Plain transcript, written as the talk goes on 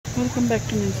Welcome back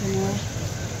to my channel.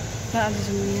 आज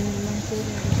चाहिँ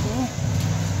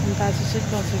अन्त आज चाहिँ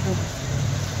बसेको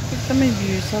एकदमै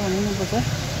भिड छ भनौँ न बजार।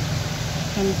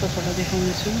 अनि तपाईँलाई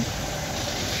देखाउनेछु।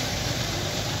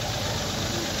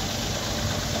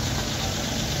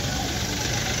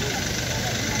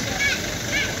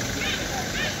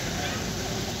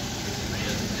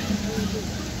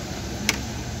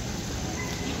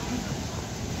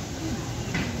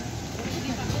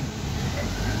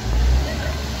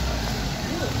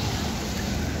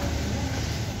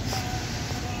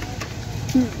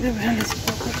 De Bhena is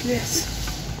português.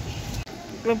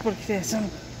 Claro português.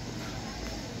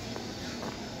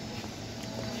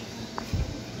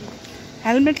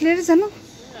 Helmet लिएर जानु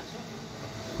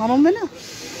हराउँदैन।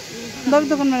 दबाई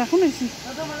दोकानमा राखौँ न एकछिन।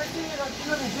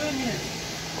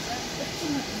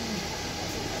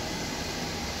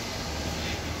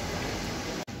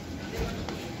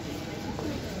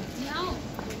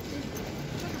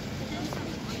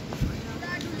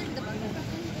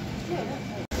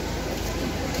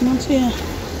 म चाहिँ यहाँ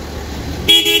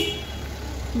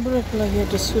बुढाको लागि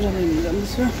एउटा सुरा लिनु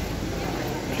जाँदैछु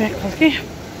ट्र्याक खालके।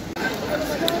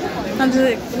 आज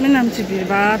एकदमै नाम्ची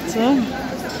भिडभाड छ।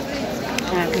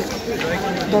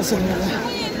 दसैँ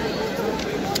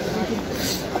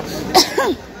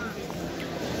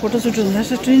फोटोसुट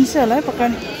हुँदैछ। ट्रेन चाहिँ होला है पक्का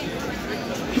नि।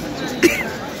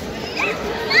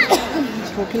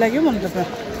 भोक लाग्यो भन्नु त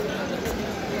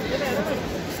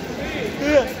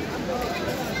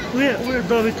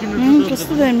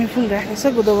कस्तो दामी फुल राखेको छ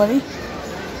गोदावरी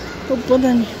कस्तो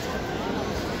दामी।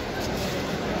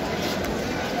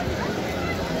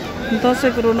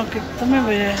 दसैँको रौनक एकदमै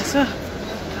भइरहेको छ।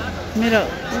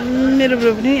 मेरो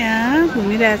बुढो पनि यहाँ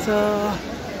घुमिरहेछ।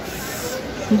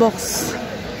 बक्स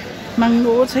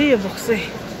महँगो छ यो बक्स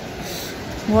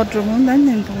चाहिँ। वार्डरोबमा पनि दामी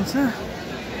दामी पाउँछ।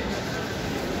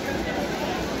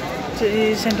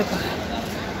 चाहिँ सेन्टर पार्क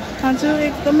आज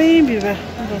एकदमै भिडभाड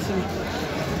दसैँमा।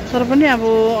 तर पनि अब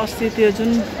अस्ति त्यो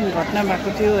जुन घटना भएको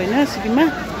थियो होइन सिक्किममा,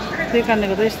 त्यही कारणले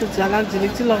गर्दा यस्तो झलाक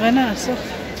झिलिक चाहिँ लगाएन रहेछ।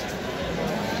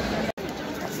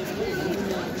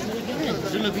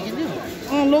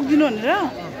 लगिदिनु भनेर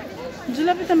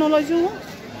जुलापी त नलैजाउँ हो,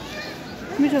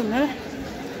 मिठो हुँदैन।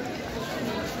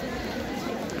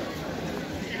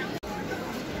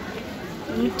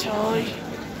 मिठाई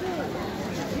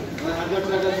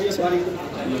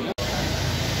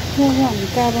हामी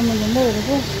कारोमा जाँदै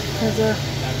गरेको।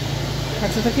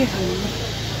 आज त के खानु,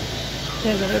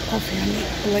 त्यहाँ गएर कफी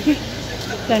खानुको लागि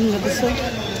प्लान गर्दैछ।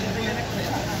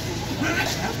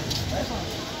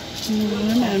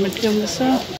 हेलमेट ल्याउँदैछ।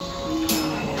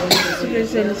 अहिले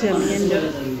चाहिँ हामी यहाँनिर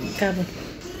काबोमा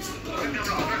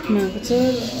आएको छ।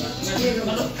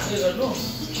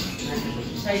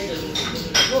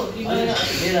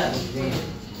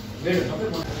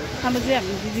 अब चाहिँ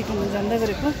हामी दिदीकोमा जाँदै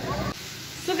गरेको।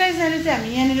 सो गाइस अहिले चाहिँ हामी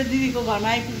यहाँनिर दिदीको घरमा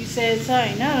आइपुगिसकेको छ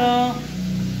होइन।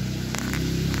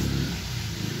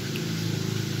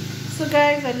 सो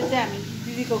गाइस अहिले चाहिँ हामी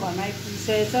दिदीको घरमा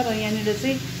आइपुगिसकेको छ र यहाँनिर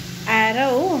चाहिँ आएर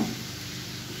हो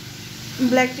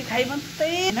ब्ल्याक टी खाइ मात्रै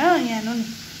होइन। यहाँ हेर्नु नि,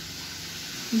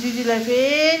 दिदीलाई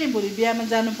फेरि भोलि बिहामा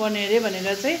जानुपर्ने अरे भनेर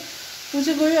चाहिँ ऊ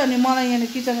चाहिँ गयो। अनि मलाई यहाँनिर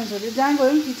किचनमा छोड्यो। जहाँ गयो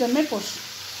पनि किचनमै पस्छ।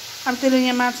 अब त्यसले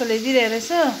यहाँ माछा ल्याइदिइरहेको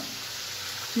रहेछ।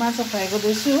 माछा फ्राई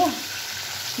गर्दैछु हो,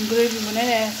 ग्रेभी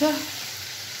बनाइरहेको छ।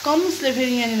 कम्सले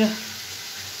फेरि यहाँनिर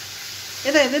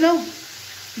यता हेर्दैन हौ,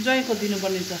 ज्वाइँको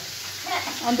दिनुपर्ने छ।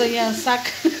 अन्त यहाँ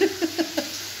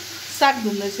साग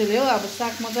धुँदैछ अरे हो। अब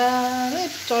साग मजाले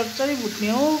चरचरी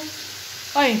भुट्ने हो।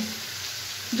 है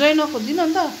ज्वाइँ नखोजिदिनु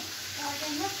अन्त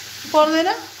पर्दैन।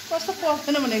 कस्तो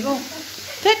पर्दैन भनेको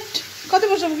थेट। कति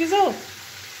वर्ष पुगेछ हौ?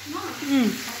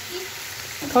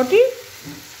 30।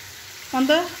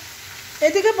 अन्त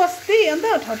यतिकै बस्ती अन्त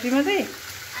 30मा चाहिँ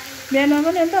बिहान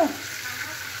पनि अन्त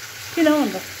किन हौ?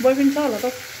 अन्त बोयफ्रेन्ड छ होला त?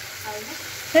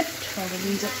 थेट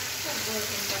दिन्छ।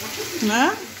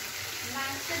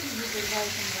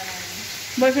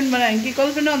 बोयफ्रेन्ड बनायो कि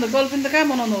गर्लफ्रेन्ड? अन्त गर्लफ्रेन्ड त कहाँ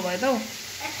बनाउनु भयो त हौ?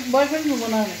 बोयफ्रेन्ड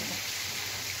बनाउने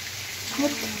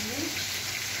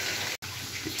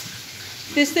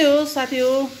त्यस्तै हो साथी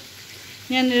हो।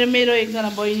 यहाँनिर मेरो एकजना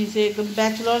बहिनी चाहिँ एकदम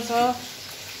ब्याचलर छ।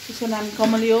 उसको नाम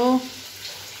कमली हो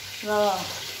र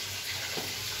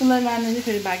उसलाई लाने चाहिँ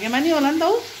फेरि भाग्यमानी होला नि त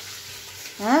हौ।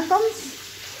 कम्स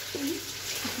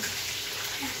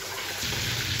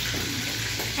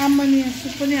आम्मानी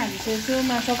सुप पनि हालिसकेको छु।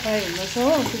 माछा फ्राई हुँदैछ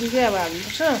हो, त्यतिकै अब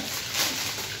हाल्नुपर्छ।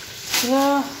 र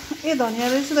ए धनियाँ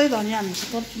रहेछ त, धनियाँ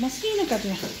हाल्नुपर्छ। मसिनो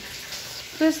काट्यो,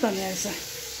 फ्रेस धनियाँ रहेछ।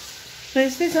 र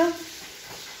यस्तै छ।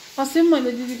 अस्ति पनि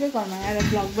मैले दिदीकै घरमा आएर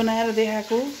भ्लग बनाएर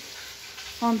देखाएको।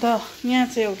 अन्त यहाँ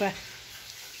चाहिँ एउटा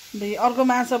अर्को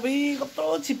माछा पनि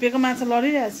कत्रो छिप्पिएको माछा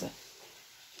लडिरहेछ।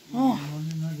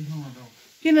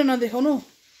 किन नदेखाउनु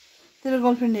तेरो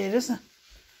गर्लफ्रेन्ड हेरोस् न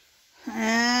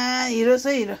हिरो छ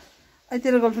हिरो अहिले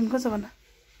तेरो गर्लफ्रेन्ड को छ भन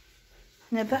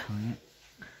यहाँ त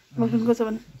गर्लफ्रेन्ड को छ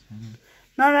भन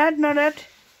नराट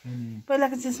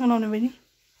पहिलाको चेस बनाउने बहिनी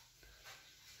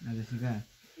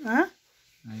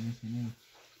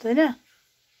छैन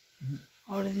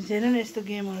अरू दिन छैन नि यस्तो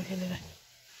गेमहरू खेलेर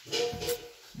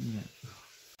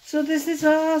सो त्यस्तै छ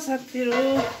साथीहरू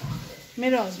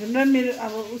मेरो हस्बेन्ड र मेरो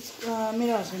अब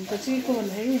मेरो हस्बेन्डको चाहिँ को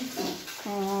भन्दाखेरि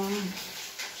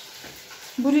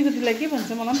बुढीको दिदीलाई के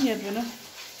भन्छ मलाई पनि याद भएन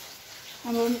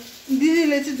अब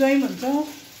दिदीले चाहिँ ज्वाइँ भन्छ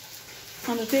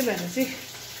अन्त त्यही भएर चाहिँ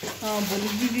भोलि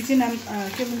दिदी चाहिँ नाम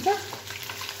के भन्छ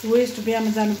वेस्ट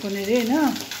बिहामा जानुपर्ने अरे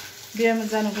होइन बिहामा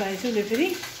जानुको लागि चाहिँ उसले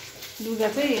फेरि लुगा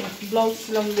चाहिँ ब्लाउज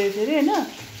सिलाउनु ल्याएको थियो अरे होइन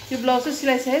त्यो ब्लाउज चाहिँ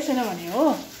सिलाइसकेको छैन भने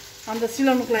हो अन्त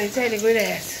सिलाउनुको लागि चाहिँ अहिले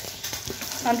गइरहेको छ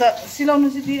अन्त सिलाउनु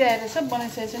चाहिँ दिइरहेको रहेछ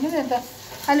बनाइसकेको छैन अन्त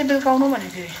अहिले बेलुका आउनु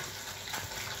भनेको थियो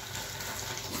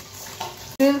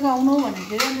बेलुका आउनु भनेको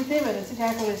थियो अन्त त्यही भएर चाहिँ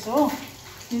गएको रहेछ हो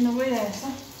लिनु गइरहेको छ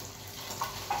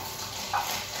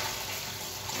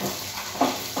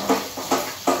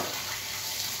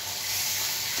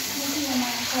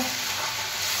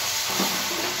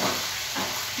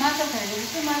माछा खाएको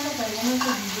चाहिँ माछा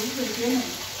खाएको भिडियो थिएन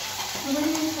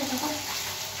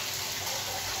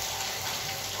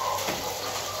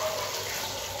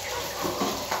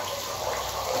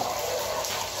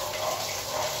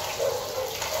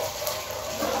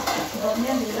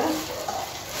धनियाँ दिएर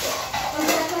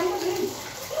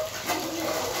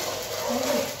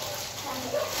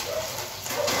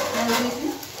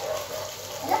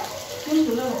कुन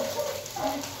ठुलो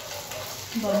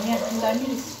धनियाँ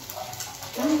दामी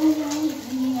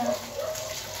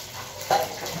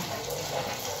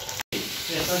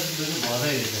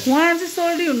उहाँ चाहिँ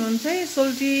सोल्टी हुनुहुन्छ है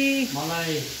सोल्टी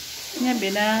यहाँ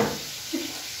भेना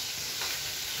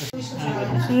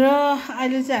र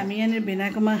अहिले चाहिँ हामी यहाँनिर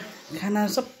भेनाकोमा खाना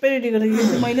सबै रेडी गरेर यो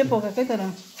चाहिँ मैले पकाएकै तर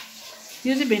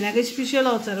यो चाहिँ भेनाको स्पेसियल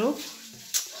अचार हो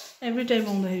एभ्री टाइम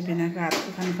आउँदाखेरि भेनाको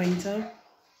हातको खानु पाइन्छ